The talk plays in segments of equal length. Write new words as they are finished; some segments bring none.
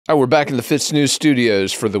All right, we're back in the FITSNews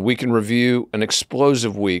studios for the Week in Review, an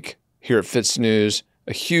explosive week here at FITSNews.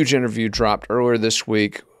 A huge interview dropped earlier this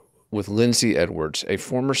week with Lindsey Edwards, a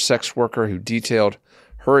former sex worker who detailed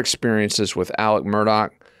her experiences with Alex Murdaugh.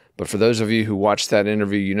 But for those of you who watched that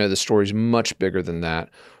interview, you know the story's much bigger than that.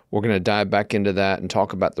 We're going to dive back into that and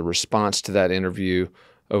talk about the response to that interview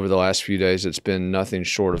over the last few days. It's been nothing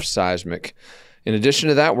short of seismic. In addition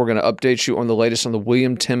to that, we're going to update you on the latest on the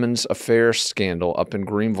William Timmons affair scandal up in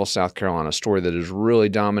Greenville, South Carolina, a story that has really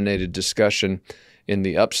dominated discussion in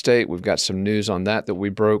the upstate. We've got some news on that we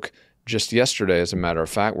broke just yesterday, as a matter of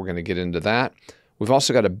fact. We're going to get into that. We've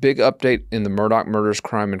also got a big update in the Murdaugh Murders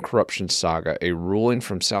crime and corruption saga, a ruling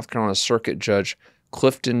from South Carolina Circuit Judge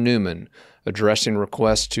Clifton Newman addressing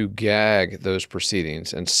requests to gag those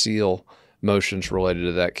proceedings and seal motions related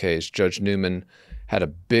to that case. Judge Newman had a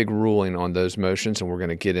big ruling on those motions, and we're going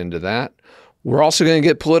to get into that. We're also going to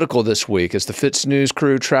get political this week as the FITSNews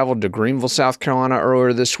crew traveled to Greenville, South Carolina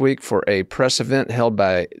earlier this week for a press event held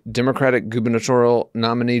by Democratic gubernatorial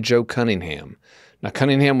nominee Joe Cunningham. Now,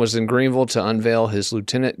 Cunningham was in Greenville to unveil his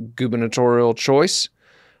lieutenant gubernatorial choice,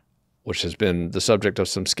 which has been the subject of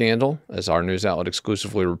some scandal, as our news outlet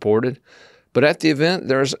exclusively reported. But at the event,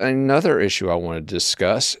 there's another issue I want to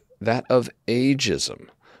discuss, that of ageism.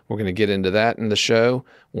 We're going to get into that in the show.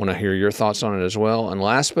 Want to hear your thoughts on it as well. And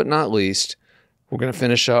last but not least, we're going to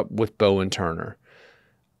finish up with Bowen Turner.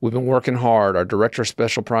 We've been working hard, our director of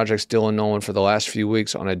special projects, Dylan Nolan, for the last few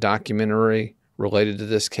weeks on a documentary related to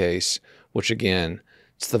this case, which again,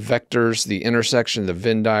 it's the vectors, the intersection, the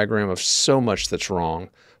Venn diagram of so much that's wrong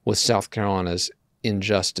with South Carolina's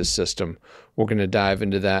injustice system. We're going to dive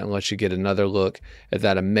into that and let you get another look at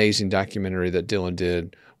that amazing documentary that Dylan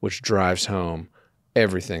did, which drives home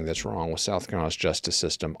everything that's wrong with South Carolina's justice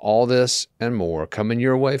system. All this and more coming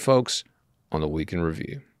your way, folks, on the Week in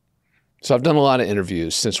Review. So I've done a lot of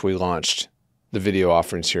interviews since we launched the video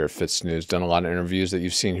offerings here at FITSNews, done a lot of interviews that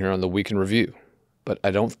you've seen here on the Week in Review. But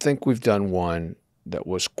I don't think we've done one that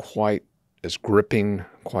was quite as gripping,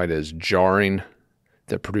 quite as jarring,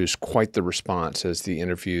 that produced quite the response as the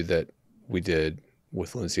interview that we did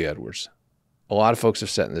with Lindsey Edwards. A lot of folks have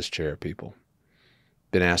sat in this chair, people.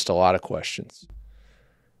 Been asked a lot of questions.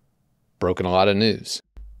 Broken a lot of news.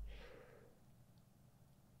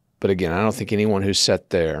 But again, I don't think anyone who's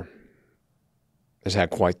sat there has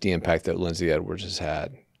had quite the impact that Lindsey Edwards has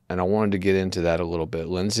had. And I wanted to get into that a little bit.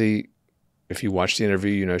 Lindsey, if you watch the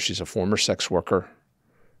interview, you know she's a former sex worker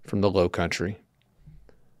from the Low Country.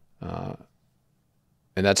 And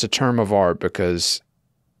that's a term of art because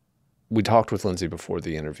we talked with Lindsey before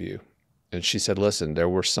the interview. And she said, listen, there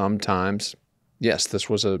were some times, yes, this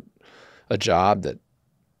was a job that,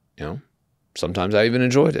 sometimes I even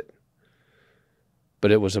enjoyed it.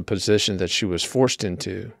 But it was a position that she was forced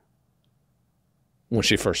into when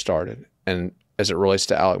she first started. And as it relates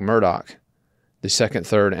to Alex Murdaugh, the second,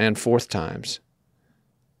 third, and fourth times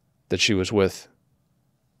that she was with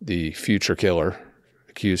the future killer,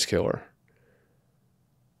 accused killer,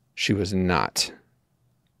 she was not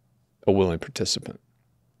a willing participant.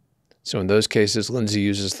 So in those cases, Lindsey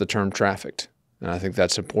uses the term trafficked. And I think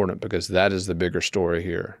that's important because that is the bigger story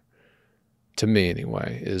here, to me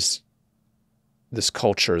anyway, is this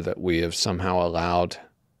culture that we have somehow allowed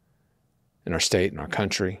in our state and our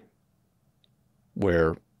country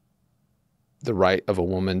where the right of a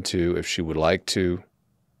woman to, if she would like to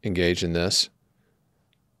engage in this,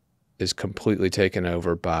 is completely taken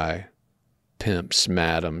over by pimps,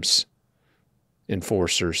 madams,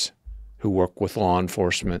 enforcers who work with law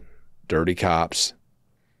enforcement, dirty cops.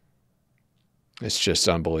 It's just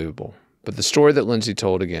unbelievable. But the story that Lindsey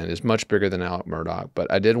told, again, is much bigger than Alex Murdaugh.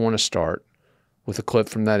 But I did want to start with a clip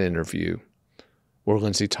from that interview where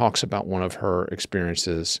Lindsey talks about one of her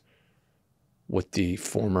experiences with the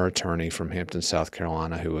former attorney from Hampton, South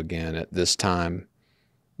Carolina, who, again, at this time,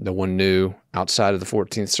 no one knew outside of the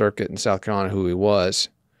 14th Circuit in South Carolina who he was.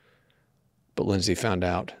 But Lindsey found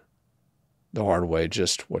out the hard way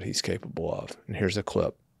just what he's capable of. And here's a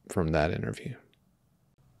clip from that interview.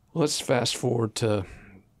 Let's fast forward to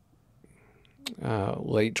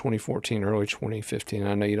late 2014, early 2015.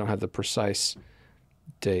 I know you don't have the precise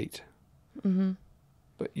date,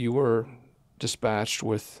 but you were dispatched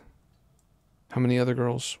with how many other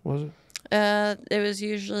girls was it? It was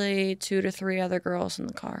usually 2 to 3 other girls in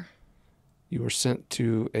the car. You were sent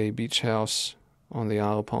to a beach house on the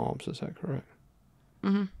Isle of Palms, is that correct?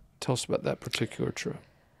 Mm-hmm. Tell us about that particular trip.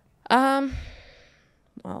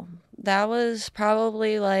 Well, that was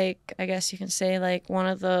probably like, I guess you can say, like one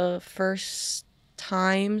of the first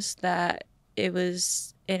times that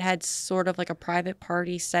it had sort of like a private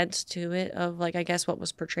party sense to it of like, I guess what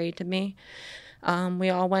was portrayed to me. We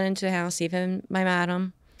all went into the house, even my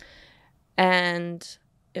madam. And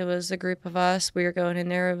it was a group of us. We were going in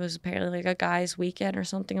there. It was apparently like a guy's weekend or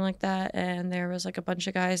something like that. And there was like a bunch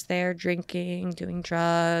of guys there drinking, doing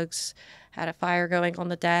drugs, had a fire going on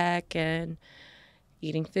the deck and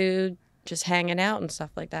eating food, just hanging out and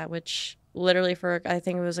stuff like that, which literally for, I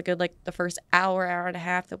think it was a good, like the first hour and a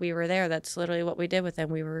half that we were there, that's literally what we did with them.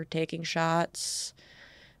 We were taking shots,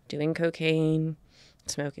 doing cocaine,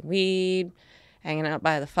 smoking weed, hanging out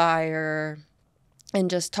by the fire, and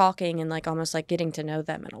just talking and like almost like getting to know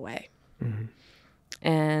them in a way. Mm-hmm.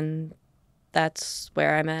 And that's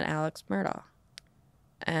where I met Alex Murdaugh.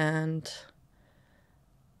 And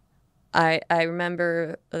I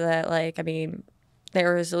remember that, like, I mean,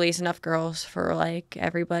 there was at least enough girls for like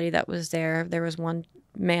everybody that was there. There was one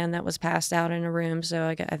man that was passed out in a room, so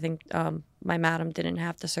I think my madam didn't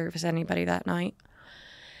have to service anybody that night.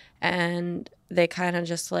 And they kind of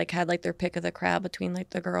just like had like their pick of the crowd between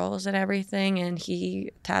like the girls and everything, and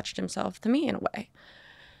he attached himself to me in a way.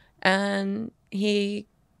 And he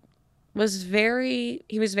was very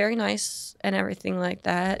nice and everything like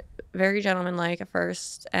that, very gentlemanlike at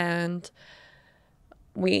first. And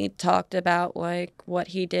we talked about like what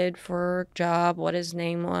he did for a job, what his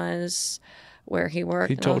name was, where he worked.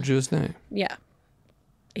 He told you his name? Yeah.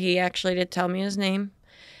 He actually did tell me his name.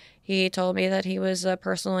 He told me that he was a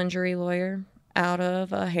personal injury lawyer out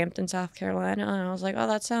of Hampton, South Carolina. And I was like, oh,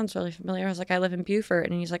 that sounds really familiar. I was like, I live in Beaufort.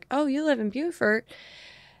 And he's like, oh, you live in Beaufort?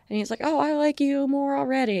 And he's like, oh, I like you more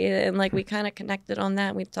already. And like we kind of connected on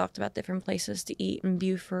that. We talked about different places to eat in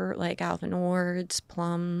Beaufort, like Alvin Ord's,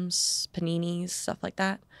 Plums, Paninis, stuff like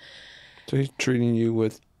that. So he's treating you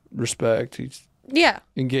with respect. He's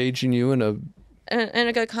engaging you in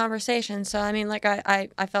a good conversation. So I mean, like I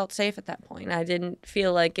felt safe at that point. I didn't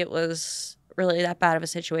feel like it was really that bad of a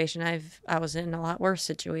situation. I was in a lot worse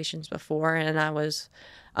situations before, and I was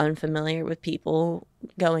unfamiliar with people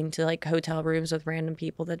going to like hotel rooms with random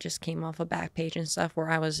people that just came off a back page and stuff, where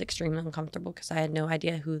I was extremely uncomfortable because I had no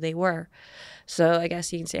idea who they were. So I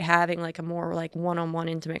guess you can say having like a more like one-on-one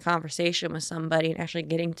intimate conversation with somebody and actually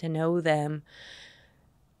getting to know them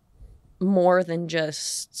more than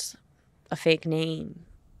just a fake name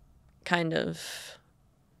kind of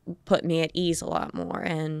put me at ease a lot more.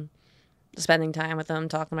 And spending time with them,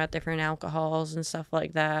 talking about different alcohols and stuff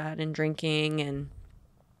like that, and drinking and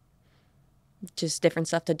just different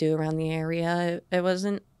stuff to do around the area, it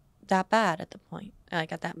wasn't that bad at the point,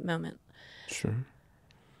 like at that moment. Sure.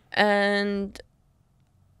 And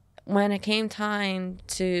when it came time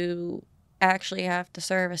to actually have to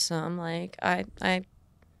service them, like my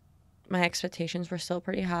expectations were still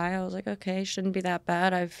pretty high. I was like, okay, shouldn't be that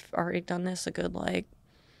bad. I've already done this a good like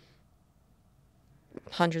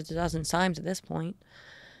hundreds of dozens of times at this point.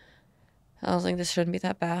 I was like, this shouldn't be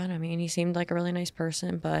that bad. I mean, he seemed like a really nice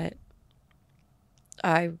person, but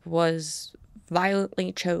I was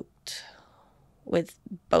violently choked with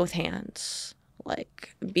both hands,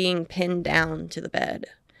 like being pinned down to the bed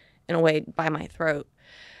in a way by my throat.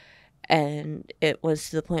 And it was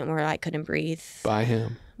to the point where I couldn't breathe. By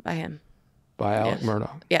him? By him. By Alex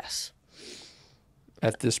Murdaugh? Yes.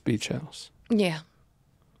 At this beach house? Yeah.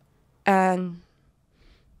 And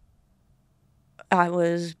I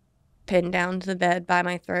was pinned down to the bed by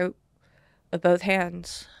my throat with both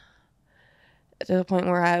hands, to the point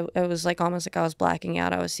where it was like almost like I was blacking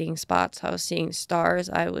out. I was seeing spots. I was seeing stars.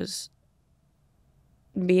 I was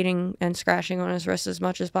beating and scratching on his wrist as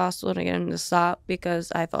much as possible to get him to stop,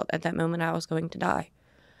 because I thought at that moment I was going to die.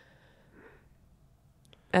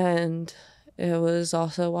 And it was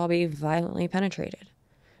also while being violently penetrated.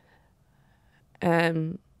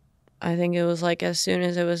 And I think it was like as soon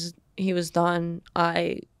as he was done,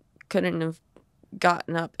 I couldn't have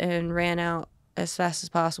gotten up and ran out as fast as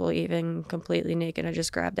possible, even completely naked. I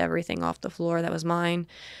just grabbed everything off the floor that was mine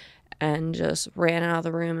and just ran out of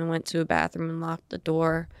the room and went to a bathroom and locked the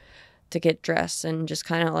door to get dressed and just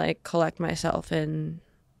kind of like collect myself and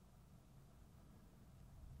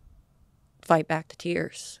fight back the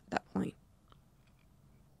tears at that point.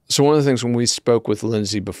 So one of the things when we spoke with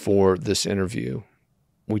Lindsey before this interview,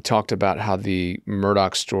 we talked about how the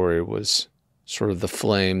Murdaugh story was sort of the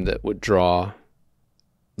flame that would draw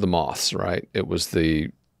the moths, right? It was the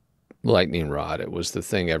lightning rod. It was the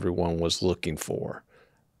thing everyone was looking for.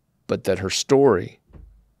 But that her story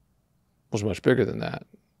was much bigger than that.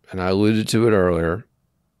 And I alluded to it earlier.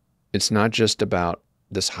 It's not just about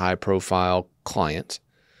this high-profile client.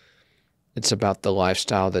 It's about the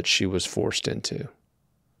lifestyle that she was forced into.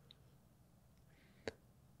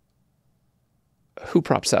 Who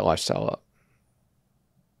props that lifestyle up?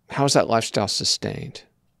 How is that lifestyle sustained?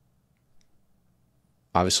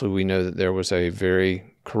 Obviously, we know that there was a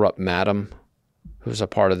very corrupt madam who was a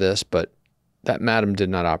part of this, but that madam did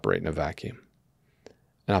not operate in a vacuum.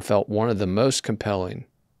 And I felt one of the most compelling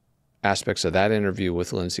aspects of that interview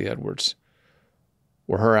with Lindsey Edwards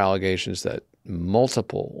were her allegations that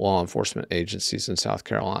multiple law enforcement agencies in South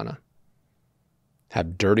Carolina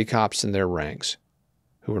have dirty cops in their ranks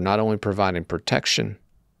who are not only providing protection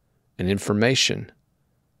and information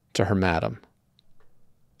to her madam,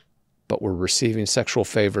 but were receiving sexual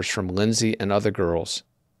favors from Lindsey and other girls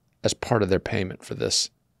as part of their payment for this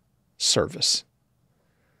service.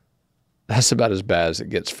 That's about as bad as it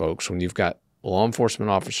gets, folks, when you've got law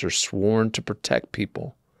enforcement officers sworn to protect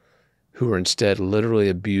people who are instead literally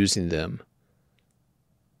abusing them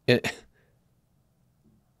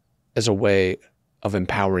as a way of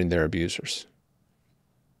empowering their abusers.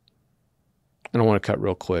 And I want to cut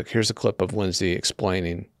real quick. Here's a clip of Lindsey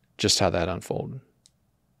explaining just how that unfolded.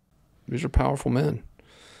 These are powerful men.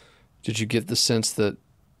 Did you get the sense that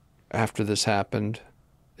after this happened,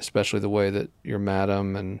 especially the way that your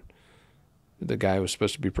madam and the guy who was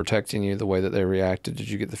supposed to be protecting you, the way that they reacted, did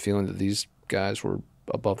you get the feeling that these guys were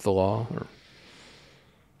above the law? Or?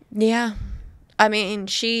 Yeah. I mean,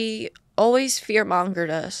 she always fear-mongered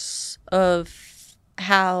us of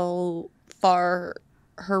how far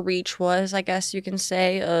her reach was, I guess you can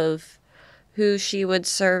say, of who she would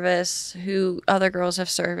service, who other girls have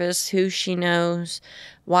serviced, who she knows,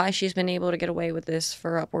 why she's been able to get away with this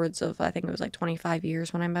for upwards of, I think it was like 25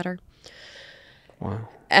 years when I met her. Wow.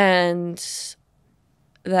 And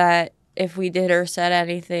that if we did or said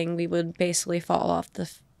anything, we would basically fall off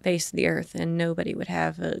the face of the earth and nobody would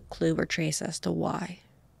have a clue or trace as to why.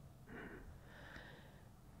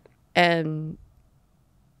 And,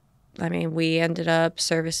 I mean, we ended up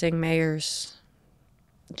servicing mayors,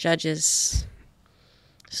 judges,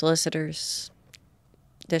 solicitors,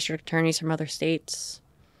 district attorneys from other states,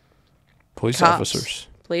 police cops, officers.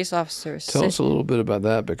 Police officers. Tell us a little bit about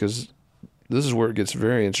that, because this is where it gets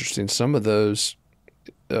very interesting. Some of those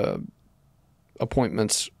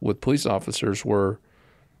appointments with police officers were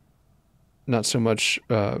not so much,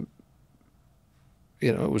 it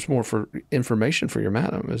was more for information for your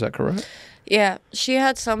madam. Is that correct? Yeah, she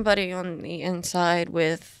had somebody on the inside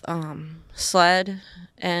with SLED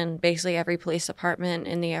and basically every police department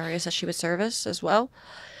in the areas that she would service as well.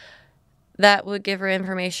 That would give her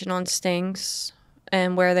information on stings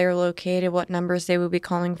and where they were located, what numbers they would be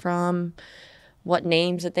calling from, what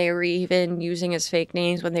names that they were even using as fake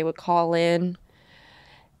names when they would call in.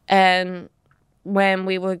 And when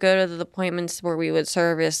we would go to the appointments where we would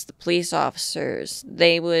service the police officers,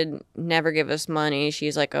 they would never give us money.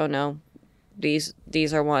 She's like, oh no, these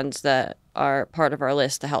are ones that are part of our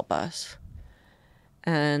list to help us.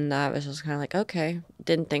 And I was just kind of like, okay,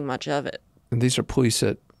 didn't think much of it. And these are police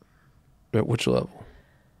at which level?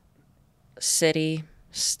 City,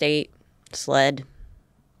 state, SLED,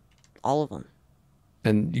 all of them.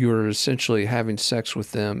 And you were essentially having sex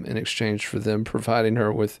with them in exchange for them providing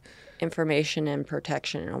her with information and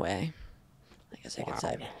protection in a way, I guess I could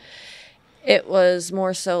say. It was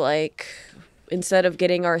more so like, instead of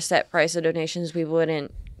getting our set price of donations, we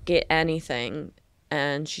wouldn't get anything.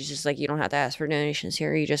 And she's just like, you don't have to ask for donations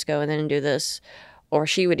here. You just go in and do this. Or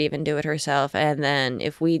she would even do it herself. And then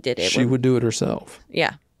if we did it... She would do it herself?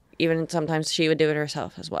 Yeah. Even sometimes she would do it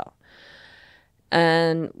herself as well.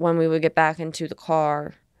 And when we would get back into the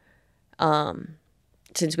car,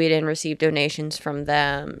 since we didn't receive donations from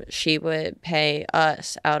them, she would pay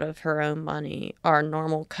us out of her own money our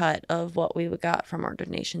normal cut of what we would got from our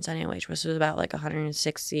donations anyway, which was about like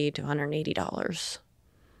 $160 to $180.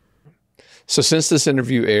 So since this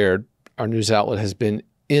interview aired, our news outlet has been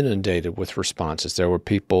inundated with responses. There were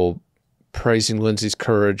people praising Lindsey's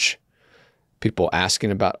courage, people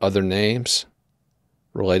asking about other names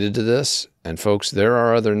related to this. And folks, there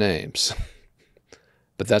are other names.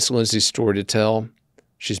 But that's Lindsey's story to tell.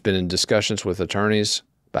 She's been in discussions with attorneys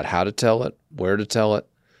about how to tell it, where to tell it.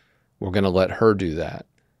 We're going to let her do that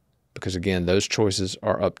because, again, those choices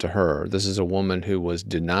are up to her. This is a woman who was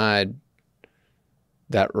denied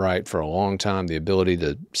that right for a long time, the ability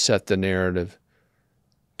to set the narrative,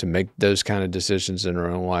 to make those kind of decisions in her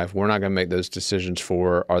own life. We're not going to make those decisions for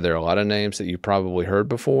her. Are there a lot of names that you probably heard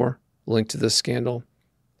before linked to this scandal?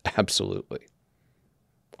 Absolutely.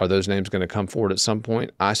 Are those names going to come forward at some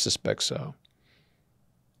point? I suspect so.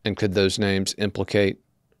 And could those names implicate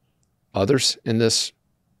others in this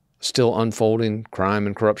still unfolding crime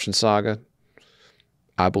and corruption saga?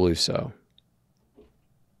 I believe so.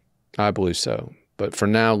 I believe so. But for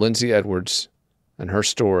now, Lindsey Edwards and her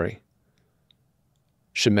story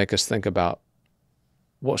should make us think about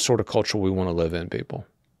what sort of culture we want to live in, people.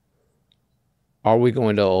 Are we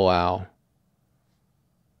going to allow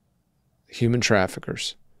human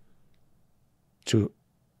traffickers to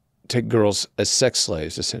take girls as sex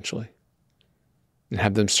slaves, essentially, and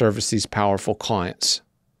have them service these powerful clients,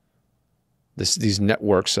 these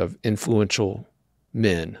networks of influential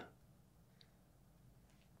men?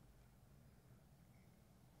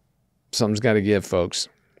 Something's got to give, folks.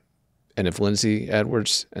 And if Lindsey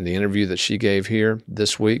Edwards and the interview that she gave here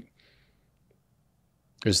this week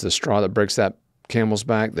is the straw that breaks that camel's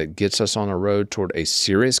back, that gets us on a road toward a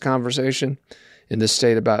serious conversation in this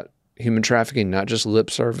state about human trafficking, not just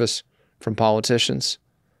lip service from politicians,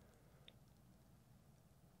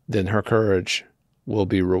 then her courage will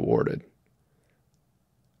be rewarded.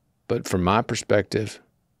 But from my perspective,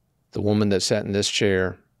 the woman that sat in this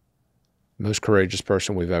chair, most courageous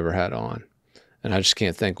person we've ever had on. And I just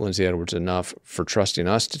can't thank Lindsey Edwards enough for trusting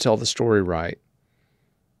us to tell the story right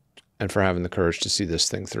and for having the courage to see this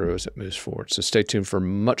thing through as it moves forward. So stay tuned for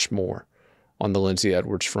much more on the Lindsey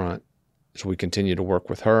Edwards front as we continue to work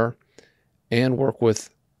with her and work with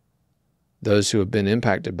those who have been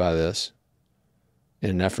impacted by this in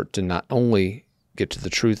an effort to not only get to the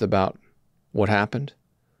truth about what happened,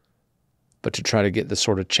 but to try to get the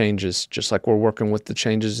sort of changes, just like we're working with the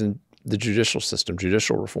changes in the judicial system,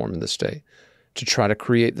 judicial reform in the state, to try to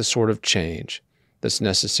create the sort of change that's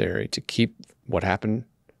necessary to keep what happened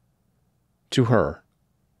to her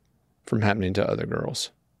from happening to other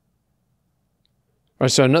girls. All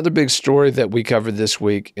right, so another big story that we covered this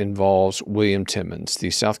week involves William Timmons, the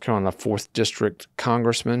South Carolina 4th District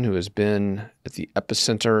congressman who has been at the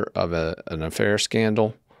epicenter of an affair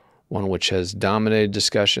scandal, one which has dominated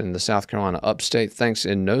discussion in the South Carolina upstate, thanks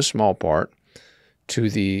in no small part to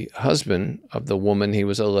the husband of the woman he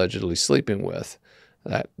was allegedly sleeping with.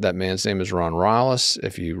 That man's name is Ron Riles.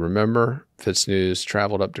 If you remember, FITSNews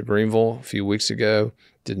traveled up to Greenville a few weeks ago,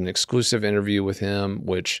 did an exclusive interview with him,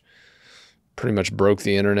 which pretty much broke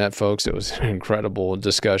the internet, folks. It was an incredible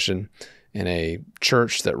discussion in a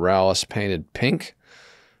church that Riles painted pink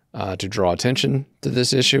to draw attention to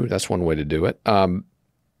this issue. That's one way to do it.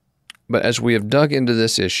 But as we have dug into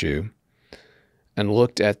this issue and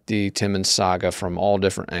looked at the Timmons saga from all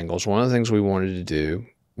different angles, one of the things we wanted to do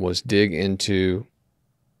was dig into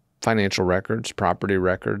financial records, property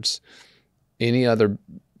records, any other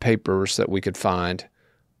papers that we could find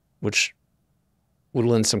which would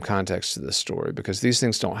lend some context to this story, because these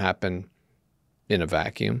things don't happen in a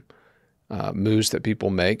vacuum. Moves that people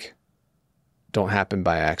make don't happen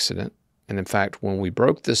by accident. And in fact, when we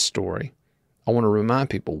broke this story, I want to remind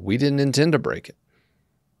people we didn't intend to break it.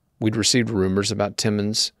 We'd received rumors about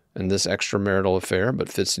Timmons and this extramarital affair, but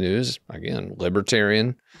FITSNews, again,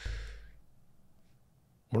 libertarian.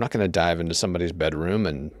 We're not going to dive into somebody's bedroom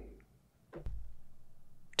and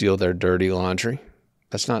deal their dirty laundry.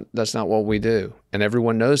 That's not what we do. And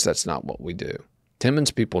everyone knows that's not what we do.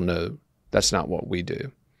 Timmons people know that's not what we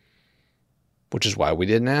do, which is why we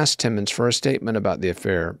didn't ask Timmons for a statement about the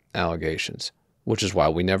affair allegations, which is why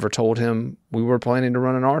we never told him we were planning to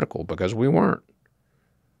run an article, because we weren't.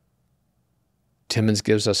 Timmons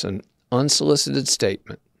gives us an unsolicited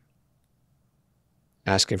statement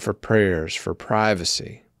asking for prayers for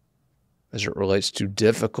privacy as it relates to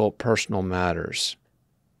difficult personal matters.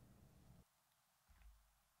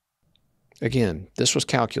 Again, this was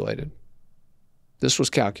calculated. This was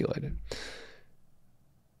calculated.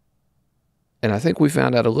 And I think we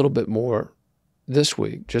found out a little bit more this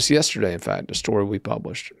week, just yesterday, in fact, a story we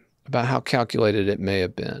published about how calculated it may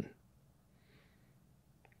have been.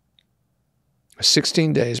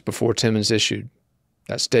 16 days before Timmons issued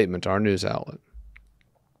that statement to our news outlet,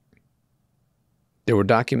 there were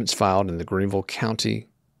documents filed in the Greenville County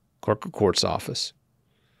Clerk of Court's office.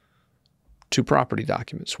 2 property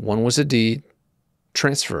documents. One was a deed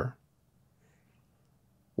transfer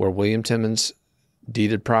where William Timmons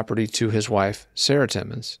deeded property to his wife, Sarah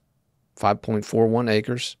Timmons, 5.41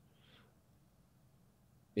 acres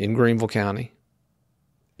in Greenville County,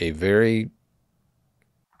 a very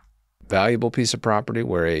valuable piece of property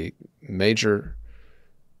where a major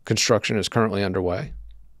construction is currently underway.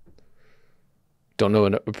 Don't know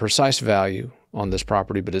a precise value on this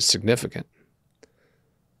property, but it's significant.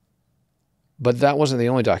 But that wasn't the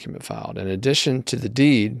only document filed. In addition to the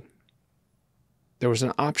deed, there was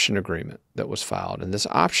an option agreement that was filed. And this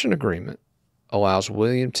option agreement allows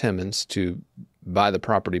William Timmons to buy the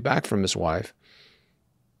property back from his wife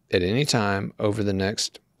at any time over the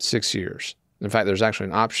next 6 years. In fact, there's actually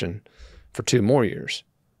an option for 2 more years.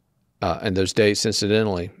 And those dates,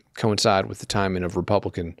 incidentally, coincide with the timing of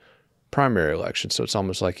Republican primary elections. So it's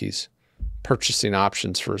almost like he's purchasing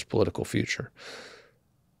options for his political future.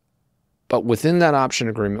 But within that option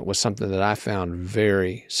agreement was something that I found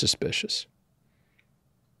very suspicious.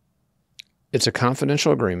 It's a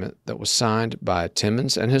confidential agreement that was signed by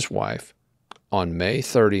Timmons and his wife on May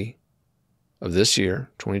 30 of this year,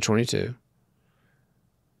 2022.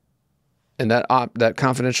 And that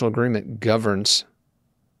confidential agreement governs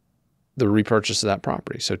the repurchase of that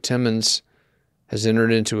property. So Timmons has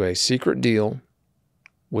entered into a secret deal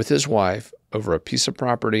with his wife over a piece of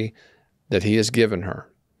property that he has given her.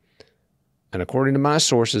 And according to my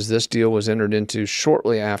sources, this deal was entered into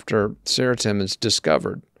shortly after Sarah Timmons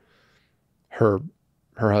discovered her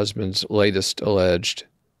husband's latest alleged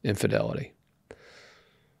infidelity.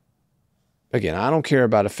 Again, I don't care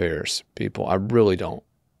about affairs, people. I really don't.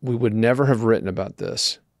 We would never have written about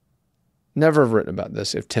this. Never have written about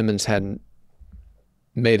this if Timmons hadn't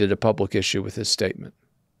made it a public issue with his statement.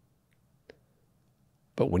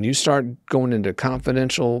 But when you start going into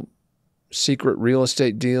confidential, secret real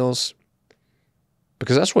estate deals,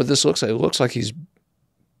 because that's what this looks like. It looks like he's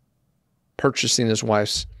purchasing his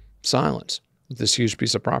wife's silence with this huge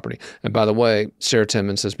piece of property. And by the way, Sarah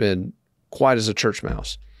Timmons has been quiet as a church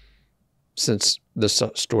mouse since this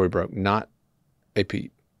story broke, not a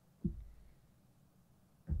peep.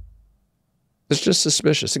 It's just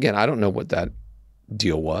suspicious. Again, I don't know what that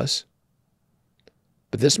deal was.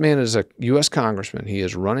 But this man is a U.S. congressman. He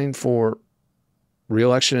is running for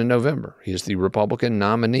re-election in November. He is the Republican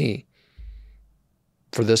nominee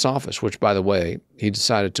for this office, which, by the way, he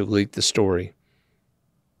decided to leak the story,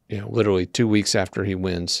 literally 2 weeks after he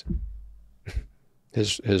wins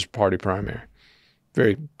his party primary.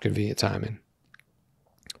 Very convenient timing.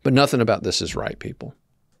 But nothing about this is right, people.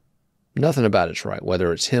 Nothing about it's right,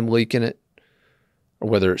 whether it's him leaking it or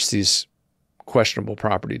whether it's these questionable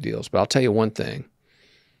property deals. But I'll tell you one thing.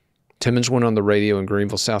 Timmons went on the radio in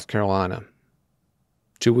Greenville, South Carolina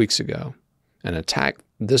 2 weeks ago and attacked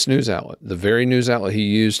this news outlet, the very news outlet he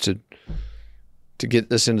used to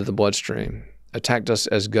get this into the bloodstream, attacked us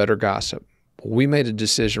as gutter gossip. We made a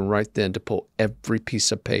decision right then to pull every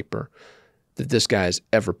piece of paper that this guy has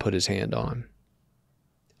ever put his hand on.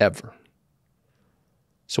 Ever.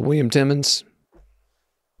 So William Timmons,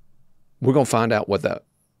 we're going to find out what that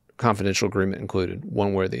confidential agreement included,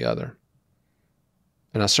 one way or the other.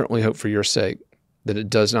 And I certainly hope for your sake that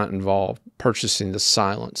it does not involve purchasing the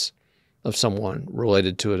silence of someone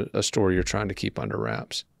related to a story you're trying to keep under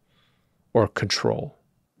wraps or control.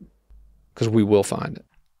 Because we will find it.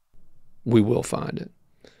 We will find it.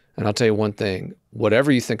 And I'll tell you one thing,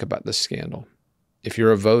 whatever you think about this scandal, if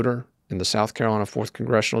you're a voter in the South Carolina 4th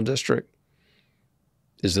Congressional District,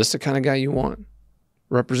 is this the kind of guy you want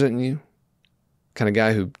representing you? Kind of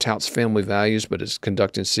guy who touts family values but is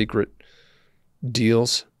conducting secret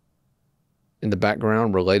deals in the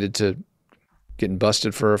background related to getting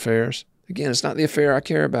busted for affairs? Again, it's not the affair I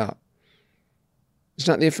care about. It's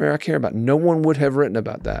not the affair I care about. No one would have written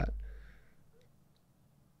about that.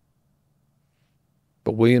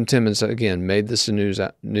 But William Timmons, again, made this a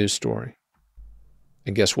news story.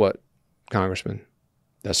 And guess what, Congressman?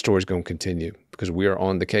 That story's going to continue because we are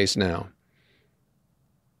on the case now.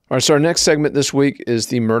 All right, so our next segment this week is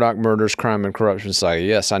the Murdaugh Murders, Crime and Corruption saga.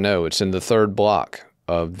 Yes, I know, it's in the third block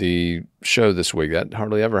of the show this week. That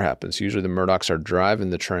hardly ever happens. Usually the Murdaughs are driving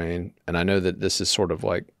the train, and I know that this is sort of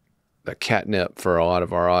like a catnip for a lot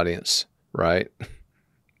of our audience, right?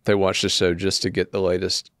 They watch the show just to get the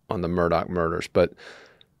latest on the Murdaugh murders. But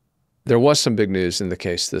there was some big news in the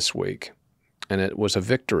case this week, and it was a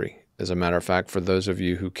victory, as a matter of fact, for those of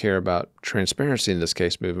you who care about transparency in this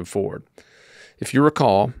case moving forward. If you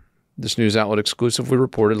recall, this news outlet exclusively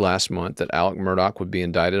reported last month that Alex Murdaugh would be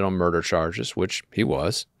indicted on murder charges, which he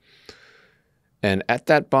was. And at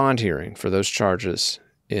that bond hearing for those charges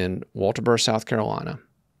in Walterboro, South Carolina,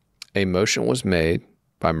 a motion was made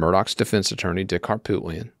by Murdaugh's defense attorney, Dick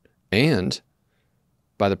Harpootlian, and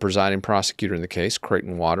by the presiding prosecutor in the case,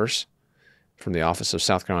 Creighton Waters, from the Office of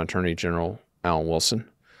South Carolina Attorney General Alan Wilson.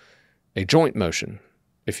 A joint motion,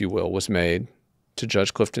 if you will, was made to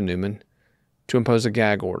Judge Clifton Newman to impose a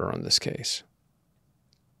gag order on this case.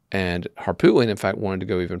 And Harpootlian, in fact, wanted to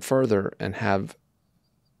go even further and have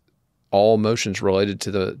all motions related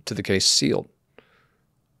to the case sealed,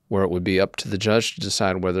 where it would be up to the judge to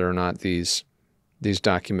decide whether or not these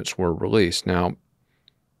documents were released. Now,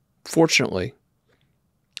 fortunately,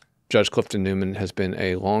 Judge Clifton Newman has been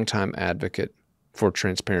a longtime advocate for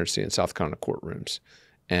transparency in South Carolina courtrooms.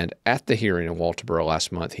 And at the hearing in Walterboro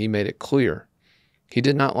last month, he made it clear he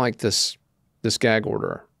did not like this gag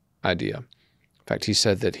order idea. In fact, he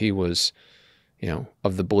said that he was,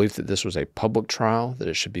 of the belief that this was a public trial, that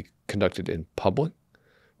it should be conducted in public,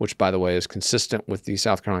 which, by the way, is consistent with the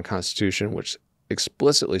South Carolina Constitution, which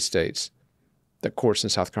explicitly states that courts in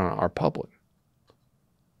South Carolina are public.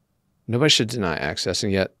 Nobody should deny access,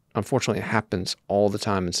 and yet, unfortunately, it happens all the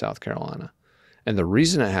time in South Carolina. And the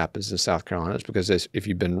reason it happens in South Carolina is because if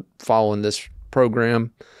you've been following this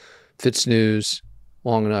program, FITSNews,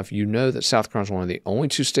 long enough, you know that South Carolina is one of the only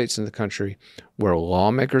 2 states in the country where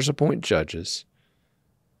lawmakers appoint judges,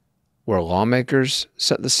 where lawmakers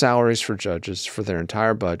set the salaries for judges for their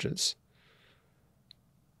entire budgets.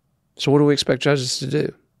 So what do we expect judges to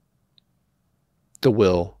do? The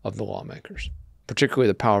will of the lawmakers, particularly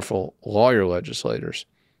the powerful lawyer legislators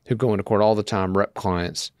who go into court all the time, rep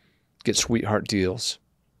clients, get sweetheart deals,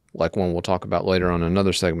 like one we'll talk about later on in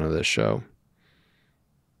another segment of this show.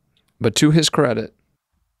 But to his credit,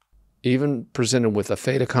 even presented with a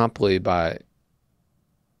fait accompli by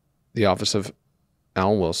the office of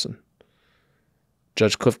Alan Wilson,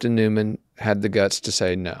 Judge Clifton Newman had the guts to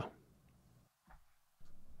say no.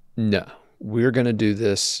 No, we're going to do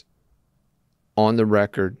this on the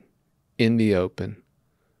record, in the open,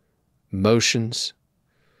 motions,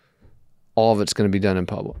 all of it's going to be done in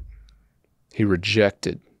public. He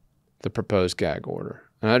rejected the proposed gag order.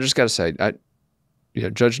 And I just got to say,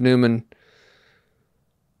 Judge Newman,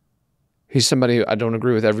 he's somebody who I don't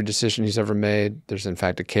agree with every decision he's ever made. There's, in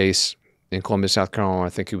fact, a case in Columbia, South Carolina. I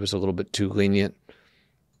think he was a little bit too lenient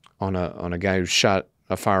on a guy who shot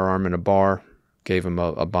a firearm in a bar, gave him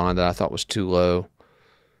a bond that I thought was too low.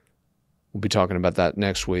 We'll be talking about that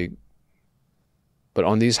next week. But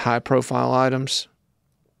on these high-profile items,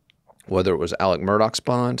 whether it was Alex Murdaugh's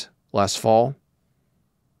bond last fall,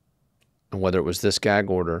 and whether it was this gag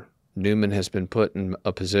order, Newman has been put in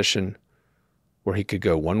a position where he could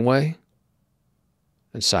go one way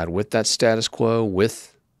and side with that status quo,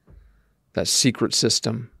 with that secret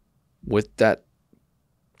system, with that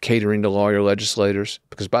catering to lawyer legislators.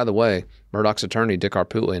 Because, by the way, Murdaugh's attorney, Dick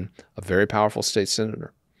Harpootlian, a very powerful state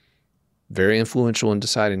senator, very influential in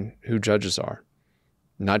deciding who judges are,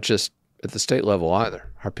 not just at the state level either.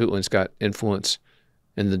 Harpootlian's got influence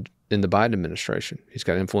in the Biden administration. He's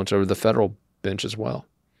got influence over the federal bench as well.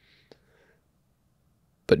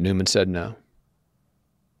 But Newman said no.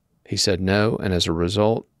 He said no, and as a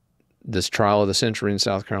result, this trial of the century in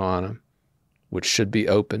South Carolina, which should be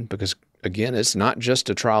open, because, again, it's not just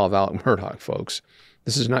a trial of Alex Murdaugh, folks.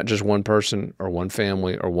 This is not just one person or one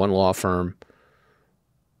family or one law firm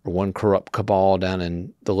or one corrupt cabal down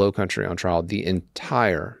in the Low Country on trial. The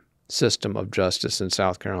entire system of justice in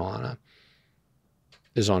South Carolina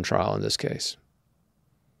is on trial in this case.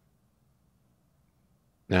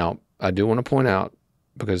 Now, I do want to point out,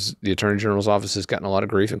 because the Attorney General's office has gotten a lot of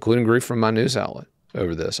grief, including grief from my news outlet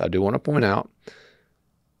over this, I do want to point out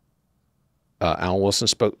Alan Wilson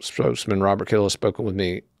spokesman Robert Kittle has spoken with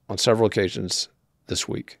me on several occasions this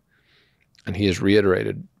week, and he has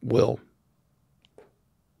reiterated, Will,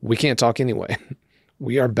 we can't talk anyway.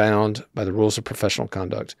 We are bound by the rules of professional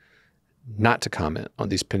conduct not to comment on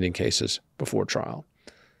these pending cases before trial.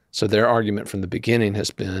 So their argument from the beginning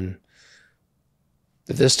has been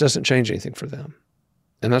that this doesn't change anything for them.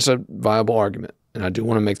 And that's a viable argument, and I do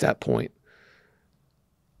want to make that point.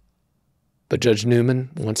 But Judge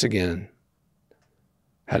Newman, once again,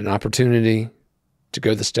 had an opportunity to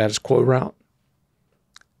go the status quo route.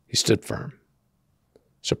 He stood firm.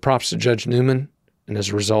 So props to Judge Newman, and as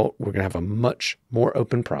a result, we're going to have a much more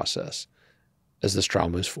open process as this trial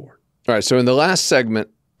moves forward. All right, so in the last segment,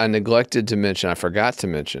 I forgot to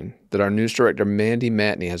mention, that our news director, Mandy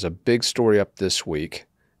Matney, has a big story up this week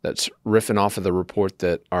that's riffing off of the report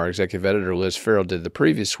that our executive editor, Liz Farrell, did the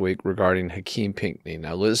previous week regarding Hakeem Pinckney.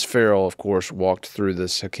 Now, Liz Farrell, of course, walked through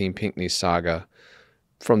this Hakeem Pinckney saga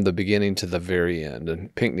from the beginning to the very end.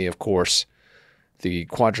 And Pinckney, of course, the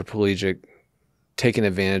quadriplegic taken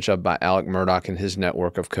advantage of by Alex Murdaugh and his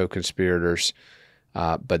network of co-conspirators.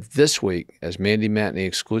 But this week, as Mandy Matney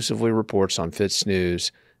exclusively reports on FITSNews,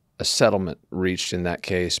 a settlement reached in that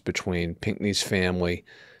case between Pinckney's family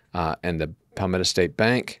and the Palmetto State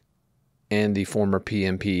Bank and the former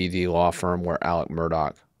PMPED law firm where Alex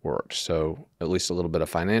Murdaugh worked. So at least a little bit of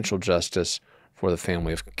financial justice for the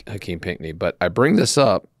family of Hakeem Pinckney. But I bring this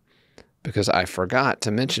up because I forgot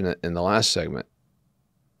to mention it in the last segment.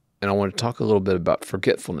 And I want to talk a little bit about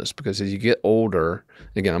forgetfulness, because as you get older,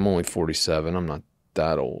 again, I'm only 47. I'm not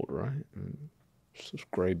that old, right? It's this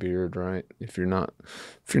gray beard, right? If you're not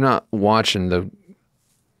watching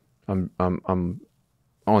I'm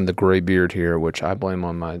on the gray beard here, which I blame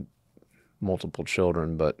on my multiple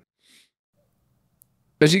children. But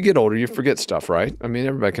as you get older, you forget stuff, right? I mean,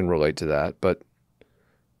 everybody can relate to that. But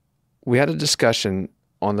we had a discussion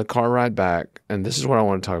on the car ride back, and this is what I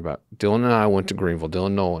want to talk about. Dylan and I went to Greenville.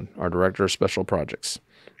 Dylan Nolan, our director of special projects.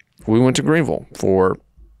 We went to Greenville for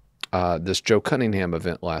this Joe Cunningham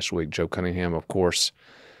event last week. Joe Cunningham, of course,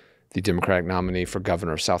 the Democratic nominee for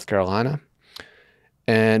governor of South Carolina.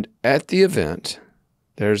 And at the event,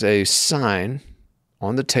 there's a sign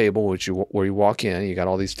on the table where you walk in. You got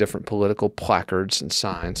all these different political placards and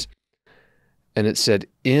signs. And it said,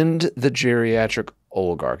 "End the geriatric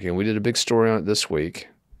oligarchy." And we did a big story on it this week.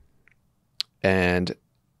 And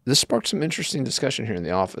this sparked some interesting discussion here in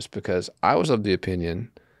the office, because I was of the opinion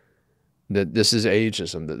that this is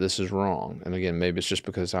ageism, that this is wrong. And again, maybe it's just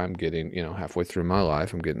because I'm getting, halfway through my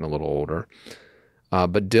life, I'm getting a little older.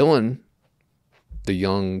 But Dylan, the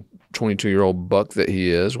young 22-year-old buck that he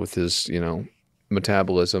is, with his,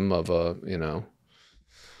 metabolism of a,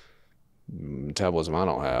 metabolism I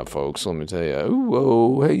don't have, folks. Let me tell you. Ooh,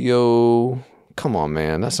 whoa, hey, yo. Come on,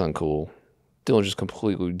 man. That's uncool. Dylan just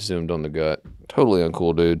completely zoomed on the gut. Totally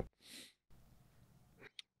uncool, dude.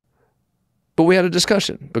 But we had a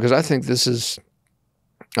discussion, because I think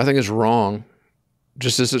it's wrong,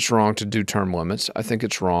 just as it's wrong to do term limits. I think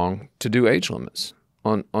it's wrong to do age limits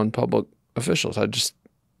on public officials.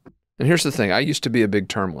 And here's the thing. I used to be a big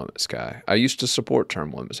term limits guy. I used to support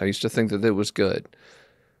term limits. I used to think that it was good.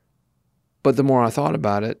 But the more I thought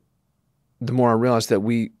about it, the more I realized that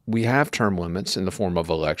we have term limits in the form of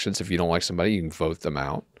elections. If you don't like somebody, you can vote them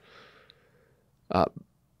out.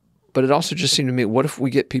 But it also just seemed to me, what if we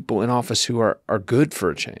get people in office who are good for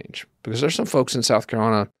a change? Because there's some folks in South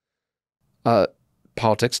Carolina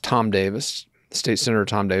politics. Tom Davis, State Senator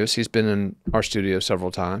Tom Davis, he's been in our studio several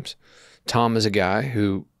times. Tom is a guy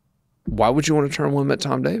who, why would you want to term limit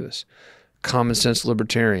Tom Davis? Common sense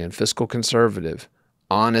libertarian, fiscal conservative,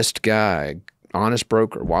 honest guy, honest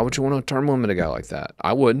broker. Why would you want to term limit a guy like that?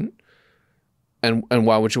 I wouldn't. And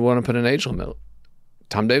why would you want to put an age limit?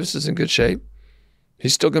 Tom Davis is in good shape.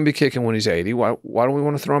 He's still going to be kicking when he's 80. Why do we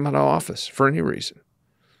want to throw him out of office for any reason?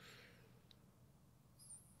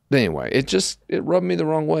 But anyway, it rubbed me the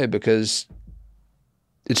wrong way, because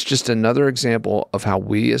it's just another example of how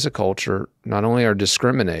we as a culture not only are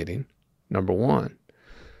discriminating, number one,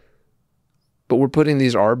 but we're putting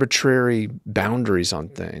these arbitrary boundaries on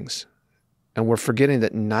things. And we're forgetting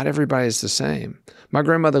that not everybody is the same. My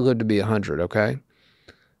grandmother lived to be 100, okay?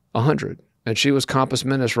 100. And she was compos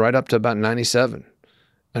mentis right up to about 97.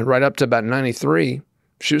 And right up to about 93,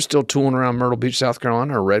 she was still tooling around Myrtle Beach, South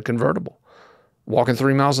Carolina, in a red convertible, walking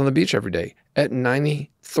 3 miles on the beach every day at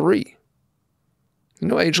 93.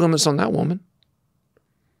 No age limits on that woman.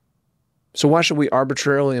 So why should we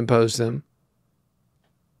arbitrarily impose them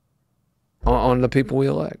on the people we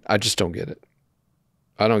elect? I just don't get it.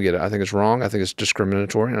 I don't get it. I think it's wrong. I think it's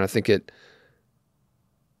discriminatory. And I think it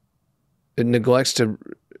neglects to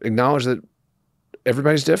acknowledge that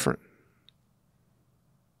everybody's different.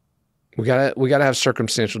 We gotta have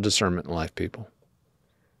circumstantial discernment in life, people.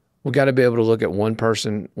 We got to be able to look at one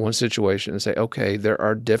person, one situation, and say, okay, there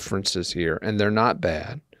are differences here, and they're not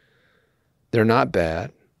bad. They're not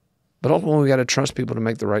bad. But ultimately, we got to trust people to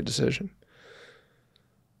make the right decision.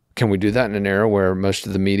 Can we do that in an era where most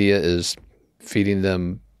of the media is feeding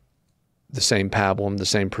them the same pablum, the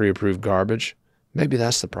same pre-approved garbage? Maybe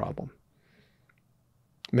that's the problem.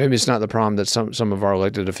 Maybe it's not the problem that some of our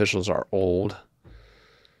elected officials are old.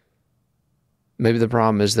 Maybe the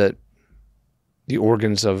problem is that the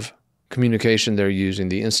organs of communication they're using,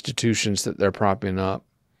 the institutions that they're propping up,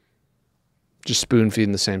 just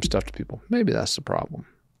spoon-feeding the same stuff to people. Maybe that's the problem.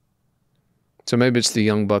 So maybe it's the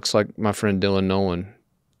young bucks like my friend Dylan Nolan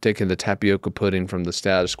taking the tapioca pudding from the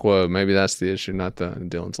status quo. Maybe that's the issue, not the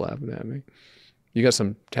Dylan's laughing at me. You got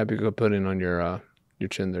some tapioca pudding on your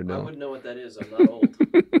chin there, Dylan. I wouldn't know what that is. I'm not old.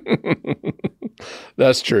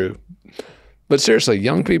 That's true. But seriously,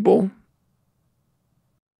 young people,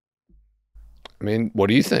 I mean, what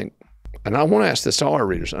do you think? And I want to ask this to all our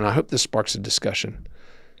readers, and I hope this sparks a discussion,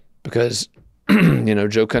 because,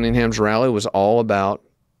 Joe Cunningham's rally was all about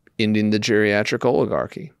ending the geriatric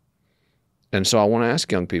oligarchy. And so I want to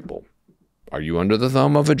ask young people, are you under the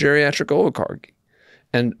thumb of a geriatric oligarchy?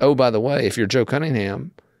 And, oh, by the way, if you're Joe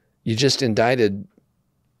Cunningham, you just indicted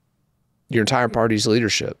your entire party's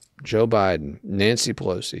leadership: Joe Biden, Nancy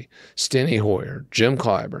Pelosi, Steny Hoyer, Jim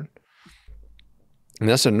Clyburn. And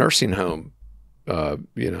that's a nursing home.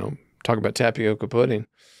 Talk about tapioca pudding.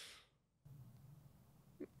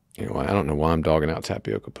 I don't know why I'm dogging out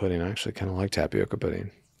tapioca pudding. I actually kind of like tapioca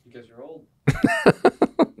pudding. Because you're old.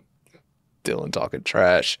 Dylan talking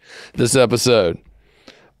trash this episode.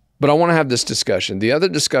 But I want to have this discussion. The other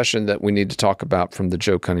discussion that we need to talk about from the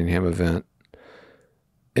Joe Cunningham event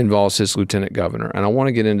involves his lieutenant governor. And I want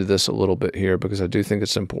to get into this a little bit here because I do think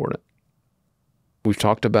it's important. We've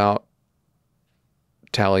talked about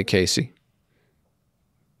Tally Casey.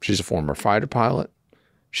 She's a former fighter pilot.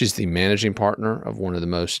 She's the managing partner of one of the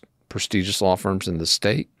most prestigious law firms in the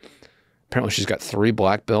state. Apparently she's got 3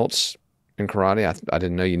 black belts in karate. I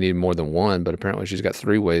didn't know you needed more than one, but apparently she's got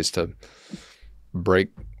 3 ways to break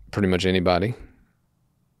pretty much anybody.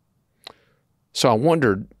 So I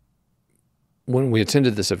wondered, when we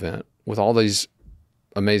attended this event with all these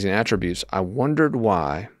amazing attributes, I wondered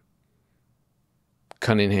why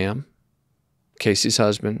Cunningham, Casey's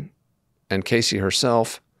husband, and Casey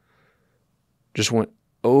herself just went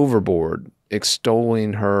overboard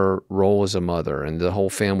extolling her role as a mother and the whole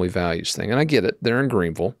family values thing. And I get it. They're in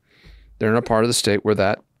Greenville. They're in a part of the state where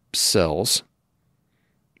that sells.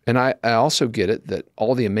 And I also get it that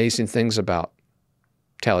all the amazing things about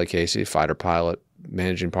Tally Casey, fighter pilot,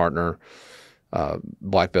 managing partner,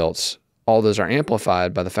 black belts, all those are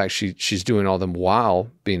amplified by the fact she's doing all them while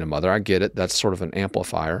being a mother. I get it. That's sort of an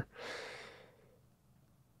amplifier.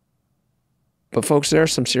 But folks, there are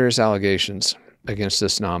some serious allegations against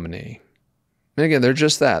this nominee. And again, they're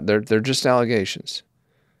just that. They're just allegations.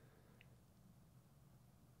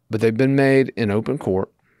 But they've been made in open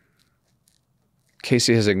court.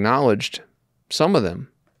 Casey has acknowledged some of them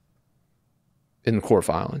in the court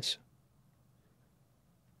filings.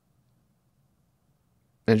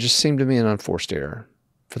 And it just seemed to me an unforced error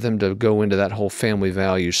for them to go into that whole family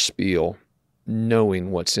values spiel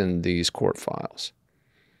knowing what's in these court files.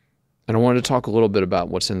 And I wanted to talk a little bit about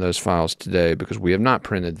what's in those files today because we have not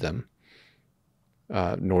printed them,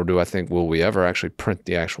 nor do I think will we ever actually print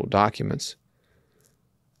the actual documents.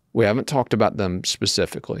 We haven't talked about them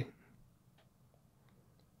specifically.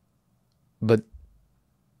 But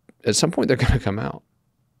at some point they're going to come out.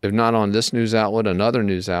 If not on this news outlet, another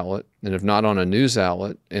news outlet, and if not on a news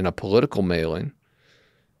outlet, in a political mailing.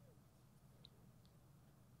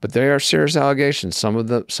 But they are serious allegations. Some of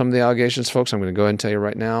the allegations, folks, I'm going to go ahead and tell you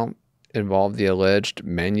right now, involve the alleged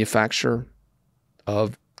manufacture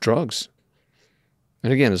of drugs.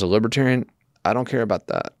 And again, as a libertarian, I don't care about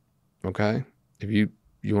that. Okay? If you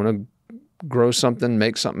want to grow something,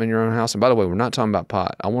 make something in your own house. And by the way, we're not talking about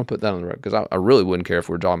pot. I want to put that on the record because I really wouldn't care if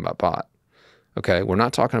we were talking about pot. Okay? We're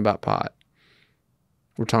not talking about pot.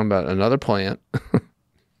 We're talking about another plant.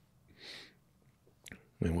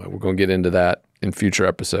 Anyway, we're going to get into that in future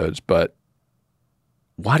episodes. But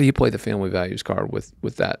why do you play the family values card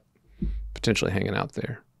with that potentially hanging out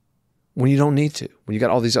there when you don't need to, when you got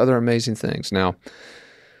all these other amazing things? Now,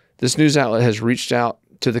 this news outlet has reached out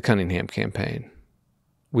to the Cunningham campaign.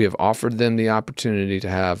 We have offered them the opportunity to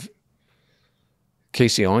have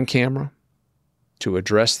Casey on camera to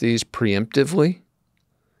address these preemptively.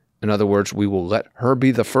 In other words, we will let her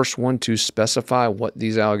be the first one to specify what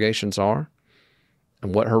these allegations are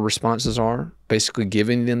and what her responses are, basically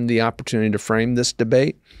giving them the opportunity to frame this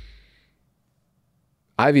debate.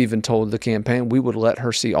 I've even told the campaign we would let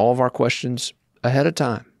her see all of our questions ahead of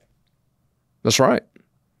time. That's right.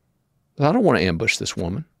 I don't want to ambush this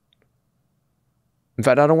woman. In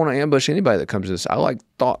fact, I don't want to ambush anybody that comes to this. I like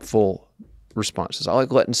thoughtful responses. I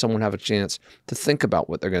like letting someone have a chance to think about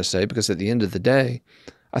what they're going to say, because at the end of the day,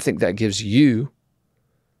 I think that gives you,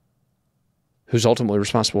 who's ultimately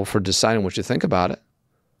responsible for deciding what you think about it,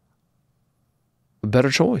 a better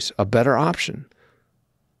choice, a better option.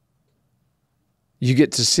 You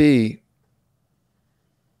get to see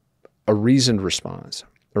a reasoned response,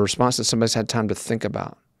 a response that somebody's had time to think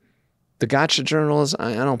about. The gotcha journalism,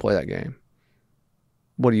 I don't play that game.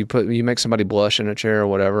 What do you put? You make somebody blush in a chair or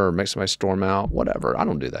whatever, or make somebody storm out, whatever. I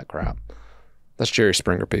don't do that crap. That's Jerry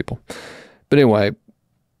Springer people. But anyway,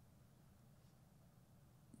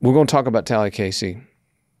 we're going to talk about Tally Casey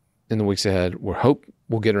in the weeks ahead. We hope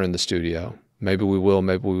we'll get her in the studio. Maybe we will,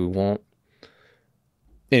 maybe we won't.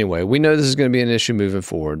 Anyway, we know this is going to be an issue moving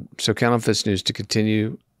forward, so count on FITSNews to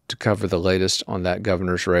continue to cover the latest on that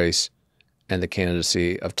governor's race and the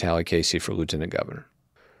candidacy of Tally Casey for lieutenant governor.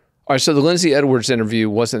 All right, so the Lindsey Edwards interview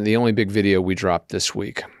wasn't the only big video we dropped this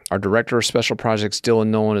week. Our director of special projects, Dylan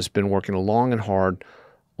Nolan, has been working long and hard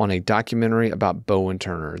on a documentary about Bowen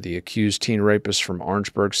Turner, the accused teen rapist from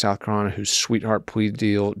Orangeburg, South Carolina, whose sweetheart plea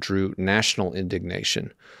deal drew national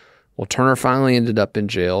indignation. Well, Turner finally ended up in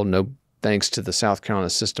jail, no thanks to the South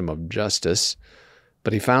Carolina system of justice,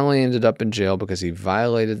 but he finally ended up in jail because he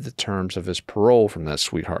violated the terms of his parole from that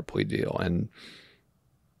sweetheart plea deal. And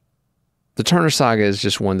the Turner saga is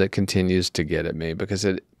just one that continues to get at me because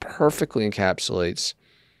it perfectly encapsulates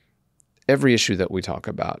every issue that we talk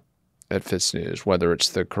about at FITSNews, whether it's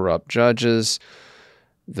the corrupt judges,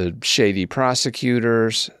 the shady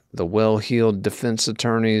prosecutors, the well-heeled defense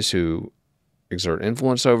attorneys who exert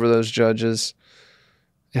influence over those judges.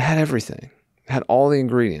 It had everything. It had all the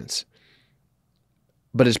ingredients.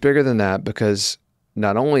 But it's bigger than that because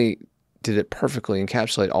not only did it perfectly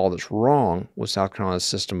encapsulate all that's wrong with South Carolina's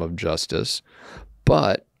system of justice,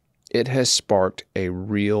 but it has sparked a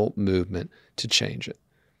real movement to change it.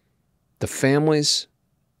 The families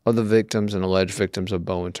of the victims and alleged victims of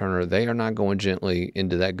Bowen Turner, they are not going gently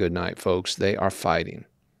into that good night, folks. They are fighting.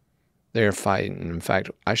 They are fighting. And in fact,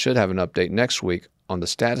 I should have an update next week on the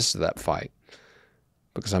status of that fight,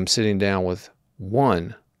 because I'm sitting down with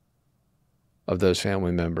one of those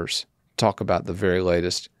family members to talk about the very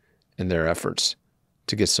latest in their efforts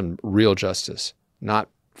to get some real justice, not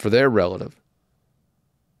for their relative.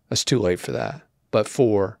 That's too late for that, but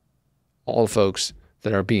for all the folks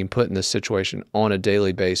that are being put in this situation on a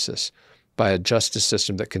daily basis by a justice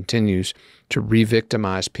system that continues to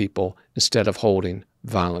re-victimize people instead of holding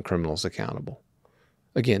violent criminals accountable.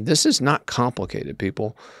 Again, this is not complicated,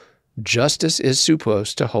 people. Justice is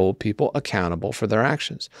supposed to hold people accountable for their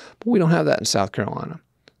actions, but we don't have that in South Carolina.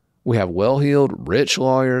 We have well-heeled, rich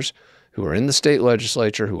lawyers who are in the state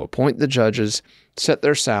legislature, who appoint the judges, set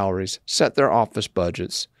their salaries, set their office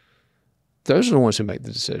budgets. Those are the ones who make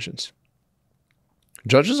the decisions.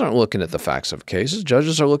 Judges aren't looking at the facts of cases.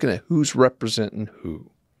 Judges are looking at who's representing who.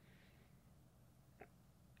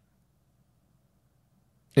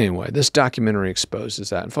 Anyway, this documentary exposes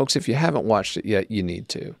that. And folks, if you haven't watched it yet, you need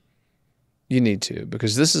to. You need to,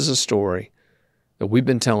 because this is a story that we've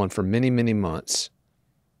been telling for many, many months.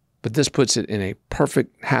 But this puts it in a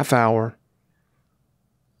perfect half-hour,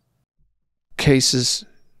 cases,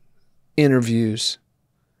 interviews.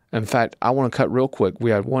 In fact, I want to cut real quick.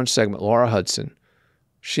 We had one segment, Laura Hudson.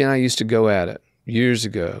 She and I used to go at it years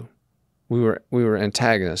ago. We were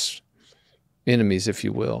antagonists, enemies, if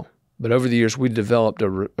you will. But over the years, we developed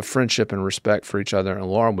a friendship and respect for each other, and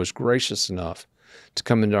Laura was gracious enough to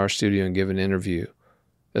come into our studio and give an interview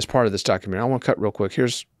as part of this documentary. I want to cut real quick.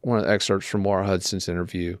 Here's one of the excerpts from Laura Hudson's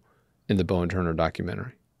interview in the Bowen Turner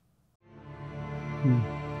documentary.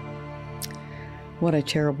 What a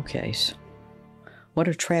terrible case. What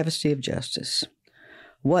a travesty of justice.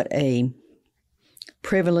 What a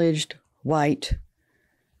privileged, white,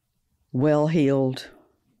 well-heeled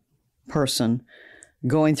person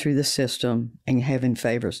going through the system and having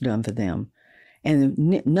favors done for them. And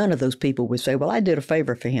none of those people would say, well, I did a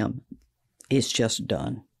favor for him. It's just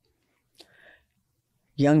done.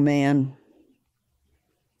 Young man,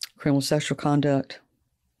 criminal sexual conduct,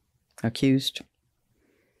 accused,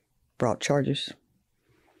 brought charges.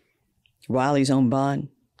 While he's on bond,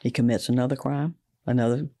 he commits another crime,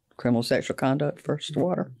 another criminal sexual conduct, first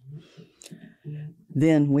water.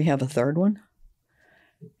 Then we have a third one.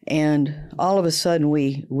 And all of a sudden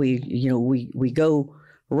we go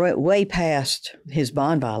way past his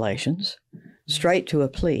bond violations, straight to a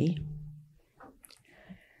plea.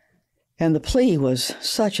 And the plea was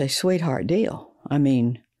such a sweetheart deal. I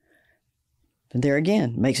mean, there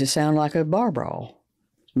again, makes it sound like a bar brawl.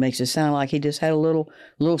 Makes it sound like he just had a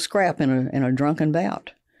little scrap in a drunken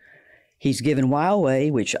bout. He's given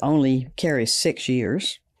YOA, which only carries 6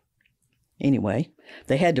 years. Anyway,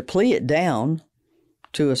 they had to plea it down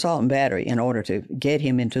to assault and battery in order to get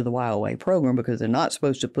him into the YOA program, because they're not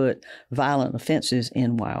supposed to put violent offenses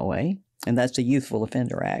in YOA, and that's the Youthful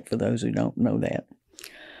Offender Act, for those who don't know that.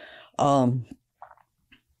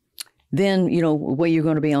 Then, where you're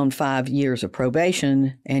going to be on 5 years of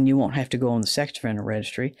probation, and you won't have to go on the sex offender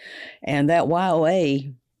registry. And that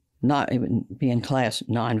YOA, not even being class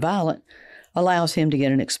nonviolent, allows him to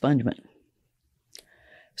get an expungement.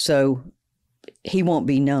 So he won't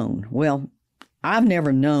be known. Well, I've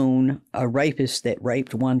never known a rapist that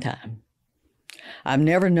raped one time. I've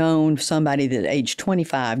never known somebody that at age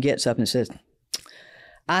 25 gets up and says,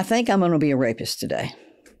 I think I'm going to be a rapist today.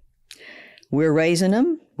 We're raising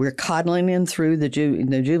them. We're coddling them through the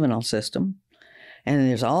juvenile system. And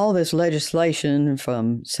there's all this legislation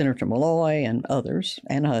from Senator Malloy and others,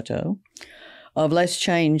 and Hutto, of let's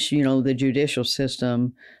change, the judicial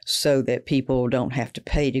system so that people don't have to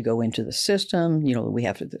pay to go into the system.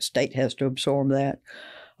 The state has to absorb that.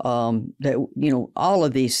 All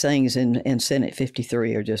of these things in Senate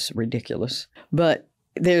 53 are just ridiculous. But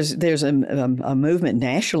there's a movement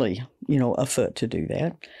nationally, afoot to do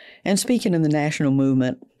that. And speaking of the national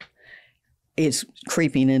movement, it's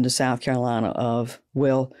creeping into South Carolina of,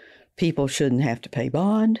 well, people shouldn't have to pay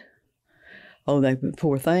bond. Oh, they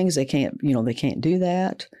poor things. They can't do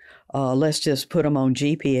that. Let's just put them on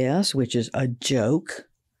GPS, which is a joke.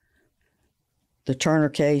 The Turner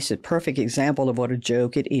case, a perfect example of what a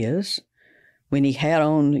joke it is. When he had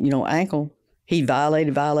on, ankle, he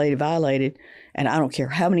violated. And I don't care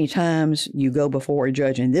how many times you go before a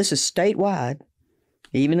judge, and this is statewide,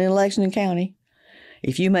 even in Lexington County.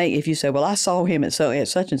 If you say, well, I saw him at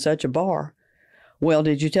such and such a bar. Well,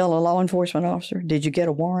 did you tell a law enforcement officer? Did you get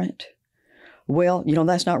a warrant? Well,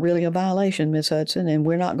 that's not really a violation, Miss Hudson, and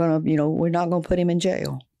we're not going to put him in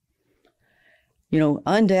jail.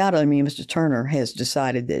 Undoubtedly, Mr. Turner has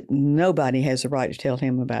decided that nobody has the right to tell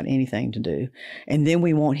him about anything to do. And then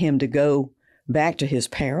we want him to go back to his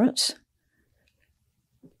parents.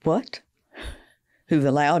 What? Who've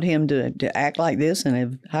allowed him to act like this and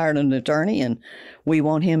have hired an attorney, and we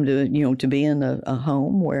want him to be in a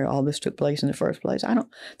home where all this took place in the first place. That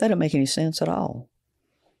don't make any sense at all.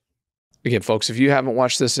 Again, folks, if you haven't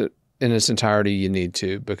watched this in its entirety, you need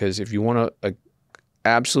to, because if you want a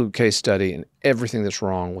absolute case study and everything that's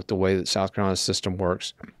wrong with the way that South Carolina's system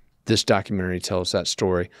works, this documentary tells that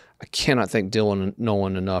story. I cannot thank Dylan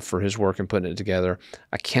Nolan enough for his work in putting it together.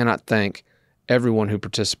 I cannot thank everyone who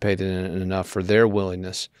participated in it enough for their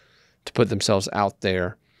willingness to put themselves out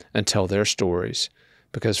there and tell their stories.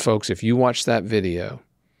 Because, folks, if you watch that video,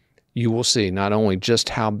 you will see not only just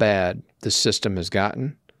how bad the system has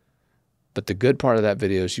gotten, but the good part of that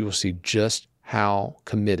video is you will see just how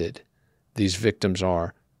committed these victims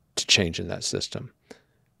are to changing that system.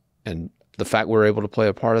 And the fact we're able to play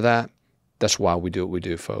a part of that, that's why we do what we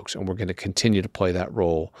do, folks. And we're going to continue to play that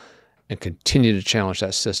role and continue to challenge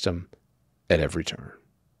that system at every turn.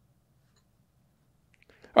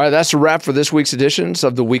 All right, that's a wrap for this week's editions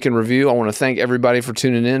of the Week in Review. I want to thank everybody for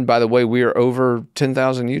tuning in. By the way, we are over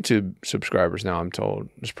 10,000 YouTube subscribers now, I'm told.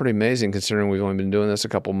 It's pretty amazing considering we've only been doing this a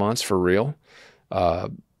couple months for real.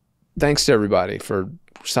 Thanks to everybody for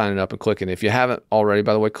signing up and clicking. If you haven't already,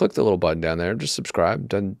 by the way, click the little button down there. Just subscribe.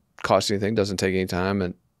 Doesn't cost anything, doesn't take any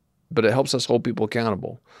time, but it helps us hold people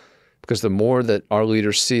accountable. Because the more that our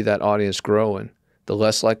leaders see that audience growing, the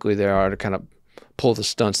less likely they are to kind of pull the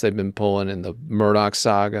stunts they've been pulling in the Murdaugh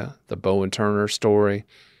saga, the Bowen Turner story,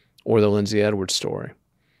 or the Lindsey Edwards story.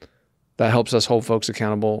 That helps us hold folks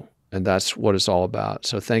accountable, and that's what it's all about.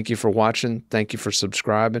 So thank you for watching. Thank you for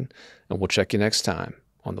subscribing, and we'll check you next time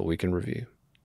on the Week in Review.